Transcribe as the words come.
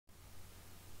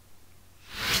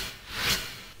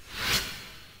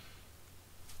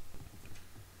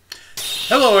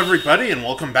Hello everybody and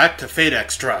welcome back to Fate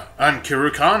Extra. I'm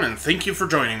Kirukan and thank you for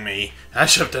joining me. I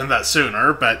should have done that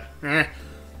sooner, but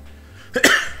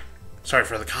sorry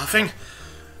for the coughing.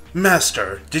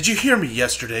 Master, did you hear me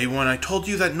yesterday when I told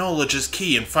you that knowledge is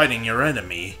key in fighting your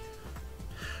enemy?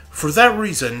 For that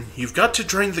reason, you've got to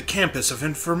drain the campus of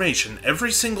information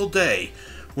every single day.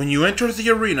 When you enter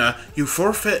the arena, you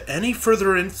forfeit any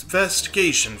further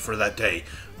investigation for that day.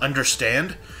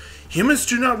 Understand? Humans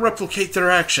do not replicate their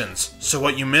actions, so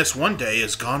what you miss one day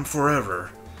is gone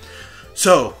forever.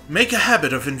 So, make a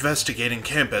habit of investigating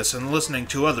campus and listening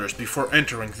to others before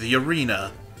entering the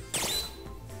arena.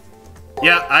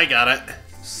 Yeah, I got it.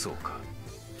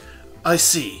 I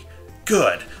see.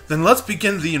 Good. Then let's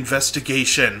begin the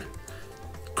investigation.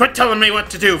 Quit telling me what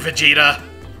to do, Vegeta!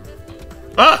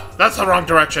 Ah, that's the wrong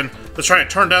direction. I was trying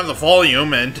to turn down the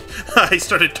volume and I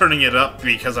started turning it up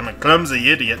because I'm a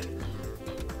clumsy idiot.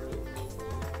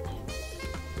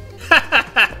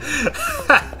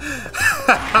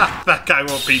 That guy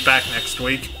won't be back next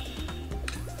week.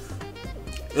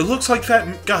 It looks like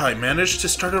that guy managed to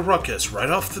start a ruckus right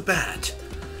off the bat.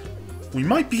 We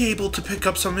might be able to pick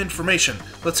up some information.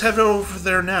 Let's head over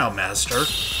there now, Master.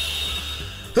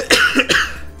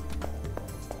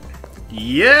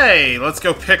 Yay! Let's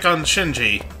go pick on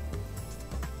Shinji.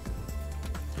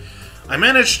 I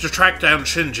managed to track down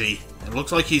Shinji. It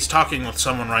looks like he's talking with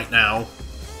someone right now.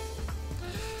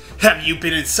 Have you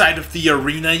been inside of the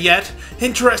arena yet?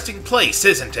 Interesting place,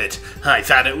 isn't it? I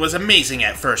thought it was amazing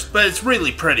at first, but it's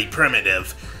really pretty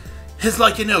primitive. It's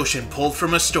like an ocean pulled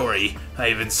from a story. I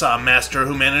even saw a master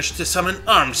who managed to summon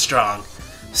Armstrong.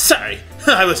 Sorry,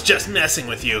 I was just messing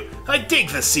with you. I dig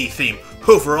the sea theme.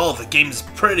 Overall, the game's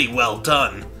pretty well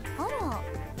done. Oh.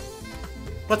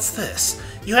 What's this?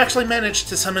 You actually managed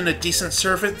to summon a decent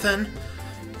servant, then?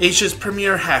 Asia's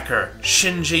premier hacker,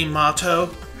 Shinji Mato?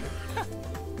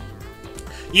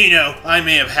 You know, I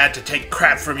may have had to take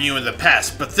crap from you in the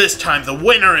past, but this time the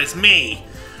winner is me!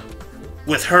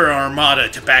 With her armada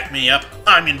to back me up,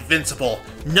 I'm invincible.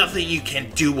 Nothing you can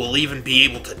do will even be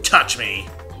able to touch me.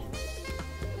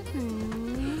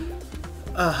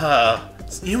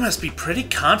 You must be pretty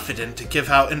confident to give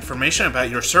out information about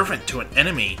your servant to an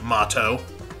enemy, Mato.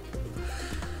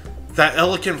 That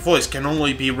elegant voice can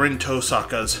only be Rin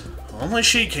Tosaka's. Only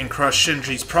she can crush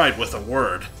Shinji's pride with a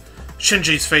word.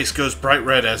 Shinji's face goes bright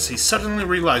red as he suddenly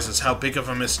realizes how big of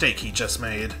a mistake he just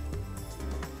made.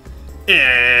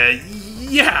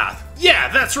 Yeah,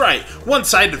 that's right.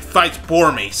 One-sided fights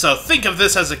bore me, so think of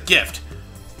this as a gift.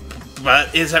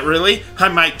 But is it really? I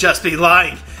might just be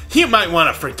lying. You might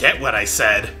want to forget what I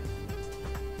said.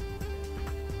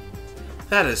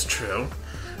 That is true.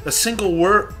 A single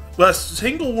word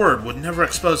would never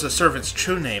expose a servant's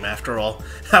true name, after all.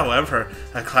 However,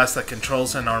 a class that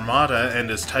controls an armada and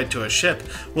is tied to a ship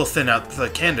will thin out the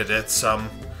candidates some.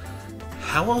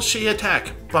 How will she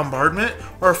attack? Bombardment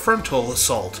or frontal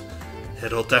assault?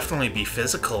 It'll definitely be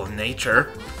physical in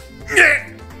nature.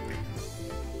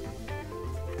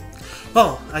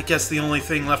 Well, I guess the only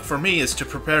thing left for me is to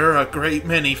prepare a great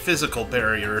many physical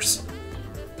barriers.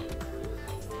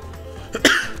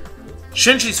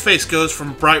 Shinji's face goes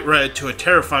from bright red to a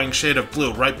terrifying shade of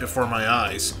blue right before my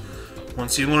eyes.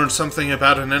 Once you learn something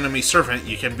about an enemy servant,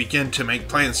 you can begin to make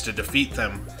plans to defeat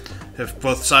them. If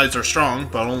both sides are strong,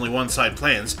 but only one side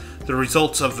plans, the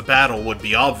results of the battle would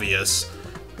be obvious.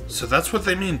 So that's what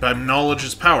they mean by knowledge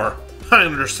is power. I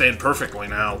understand perfectly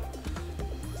now.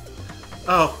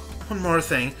 Oh, one more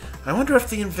thing. I wonder if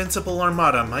the Invincible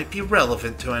Armada might be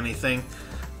relevant to anything.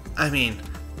 I mean,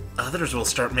 others will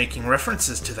start making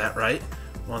references to that, right?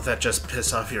 Won't that just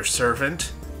piss off your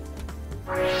servant?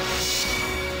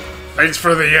 Thanks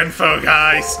for the info,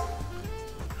 guys!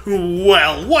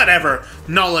 Well, whatever!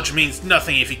 Knowledge means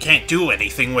nothing if you can't do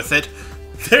anything with it.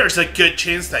 There's a good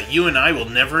chance that you and I will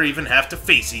never even have to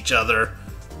face each other.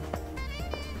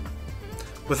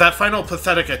 With that final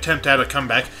pathetic attempt at a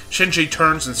comeback, Shinji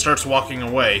turns and starts walking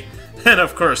away. And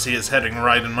of course he is heading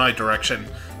right in my direction.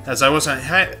 As I wasn't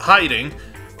hiding,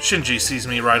 Shinji sees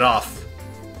me right off.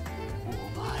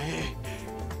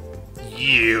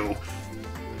 You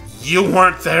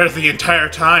weren't there the entire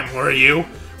time, were you?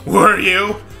 Were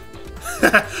you?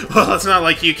 Well, it's not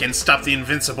like you can stop the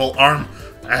invincible arm.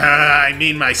 I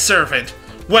mean my servant.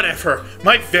 Whatever,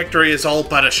 my victory is all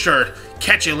but assured.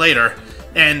 Catch you later.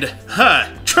 And,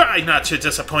 try not to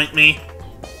disappoint me.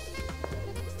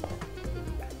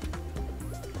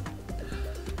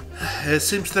 It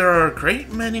seems there are a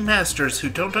great many masters who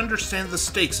don't understand the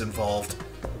stakes involved.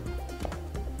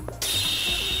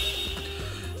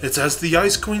 It's as the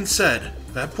Ice Queen said,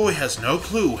 that boy has no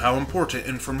clue how important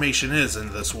information is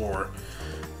in this war.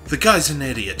 The guy's an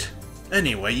idiot.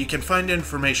 Anyway, you can find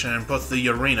information in both the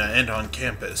arena and on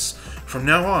campus. From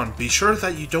now on, be sure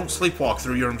that you don't sleepwalk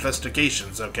through your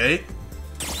investigations, okay?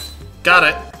 Got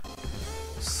it.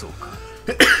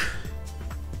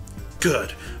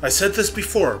 Good. I said this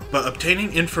before, but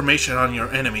obtaining information on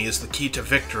your enemy is the key to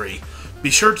victory. Be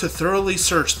sure to thoroughly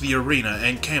search the arena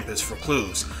and campus for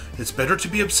clues. It's better to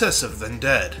be obsessive than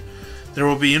dead. There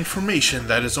will be information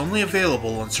that is only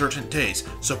available on certain days,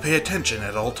 so pay attention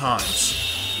at all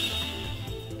times.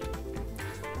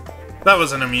 That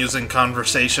was an amusing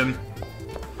conversation.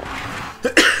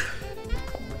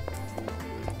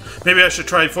 Maybe I should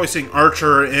try voicing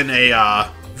Archer in a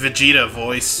Vegeta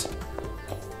voice.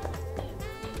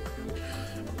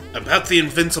 About the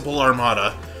Invincible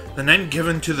Armada, the name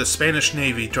given to the Spanish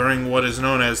Navy during what is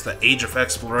known as the Age of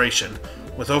Exploration.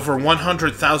 With over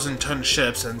 100,000-ton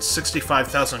ships and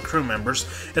 65,000 crew members,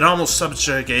 it almost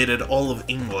subjugated all of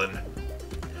England.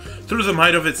 Through the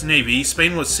might of its navy,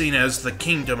 Spain was seen as the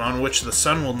kingdom on which the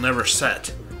sun will never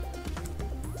set.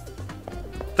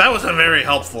 That wasn't very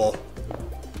helpful.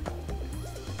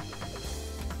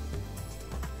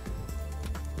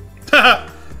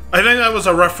 I think that was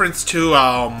a reference to,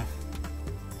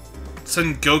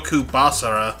 Sengoku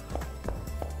Basara.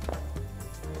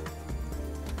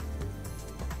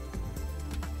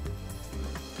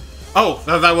 Oh,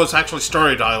 that was actually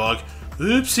story dialogue.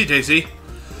 Oopsie daisy.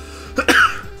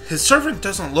 His servant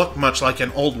doesn't look much like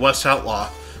an Old West outlaw,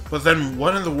 but then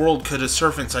what in the world could his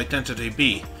servant's identity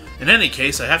be? In any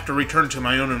case, I have to return to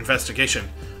my own investigation.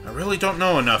 I really don't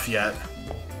know enough yet.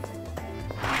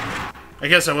 I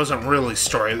guess it wasn't really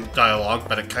story dialogue,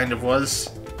 but it kind of was.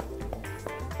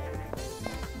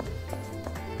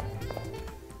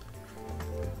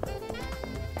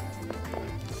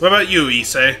 What about you,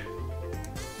 Issei?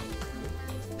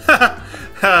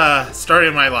 Haha, story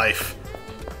of my life.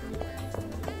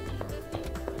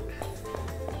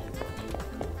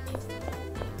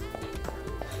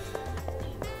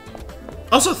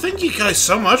 Also, thank you guys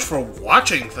so much for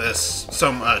watching this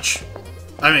so much.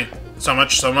 I mean, so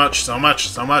much.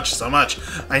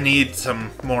 I need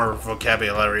some more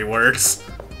vocabulary words.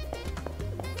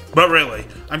 But really,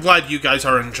 I'm glad you guys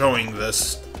are enjoying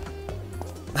this.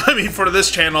 I mean, for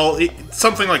this channel,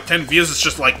 something like 10 views is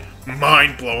just, like,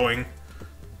 mind-blowing.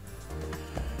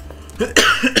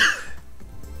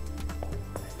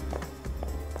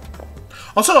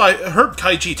 Also, I heard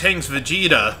Kaiji Tang's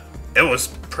Vegeta. It was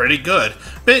pretty good.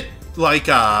 Bit like,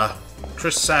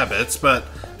 Chris Sabat's, but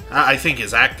I think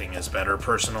his acting is better,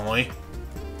 personally.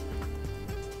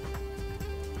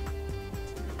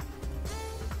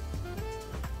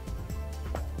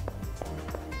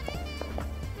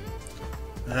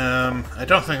 I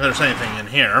don't think there's anything in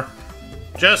here.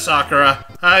 Just Sakura.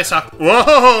 Hi, Sakura.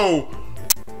 Whoa!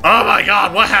 Oh my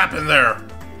god, what happened there?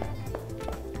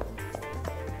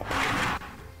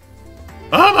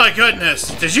 Oh my goodness!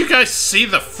 Did you guys see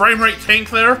the frame rate tank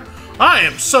there? I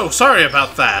am so sorry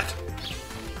about that.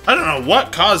 I don't know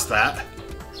what caused that.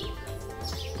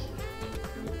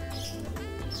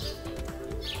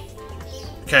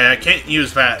 Okay, I can't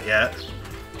use that yet.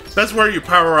 That's where you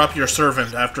power up your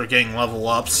servant after getting level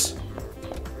ups.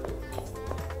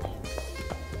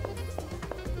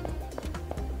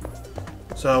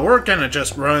 So we're gonna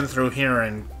just run through here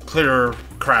and clear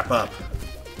crap up.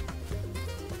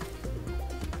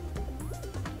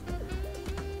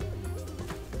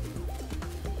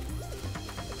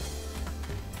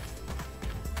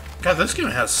 God, this game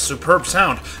has superb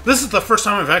sound. This is the first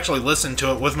time I've actually listened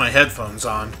to it with my headphones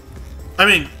on. I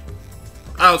mean,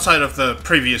 outside of the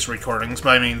previous recordings, but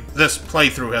I mean, this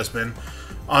playthrough has been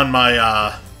on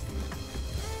my,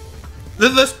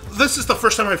 This is the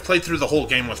first time I've played through the whole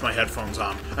game with my headphones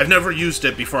on. I've never used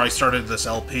it before I started this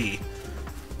LP.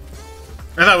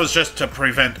 And that was just to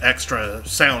prevent extra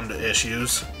sound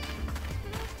issues.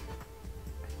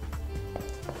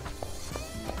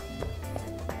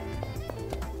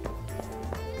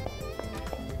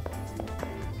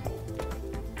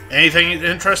 Anything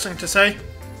interesting to say?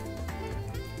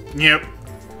 Yep.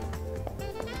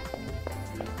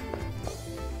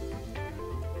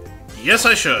 Yes,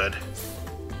 I should.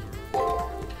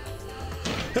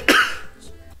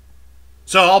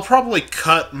 So I'll probably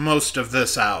cut most of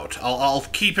this out. I'll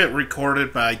keep it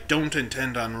recorded, but I don't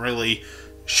intend on really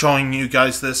showing you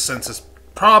guys this since it's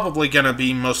probably gonna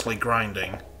be mostly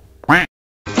grinding.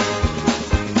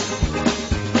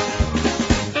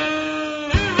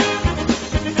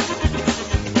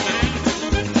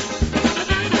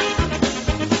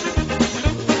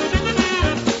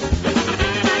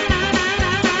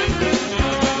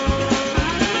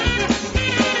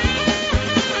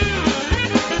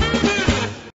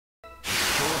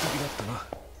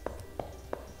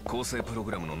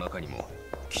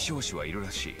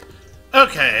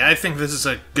 Okay, I think this is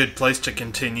a good place to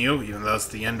continue, even though it's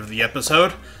the end of the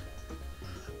episode.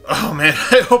 Oh man,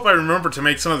 I hope I remember to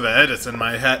make some of the edits in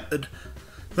my head.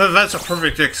 That's a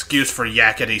perfect excuse for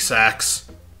yakety sax.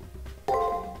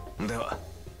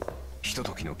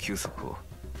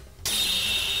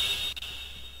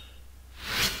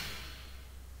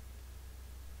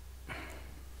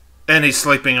 And he's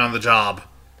sleeping on the job.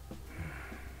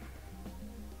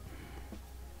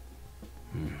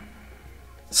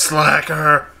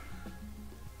 Slacker!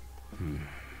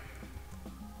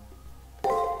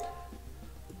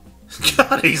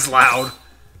 God, he's loud.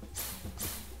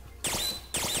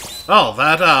 Oh,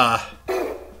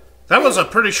 that was a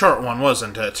pretty short one,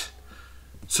 wasn't it?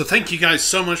 So thank you guys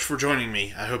so much for joining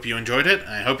me. I hope you enjoyed it, and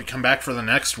I hope you come back for the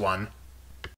next one.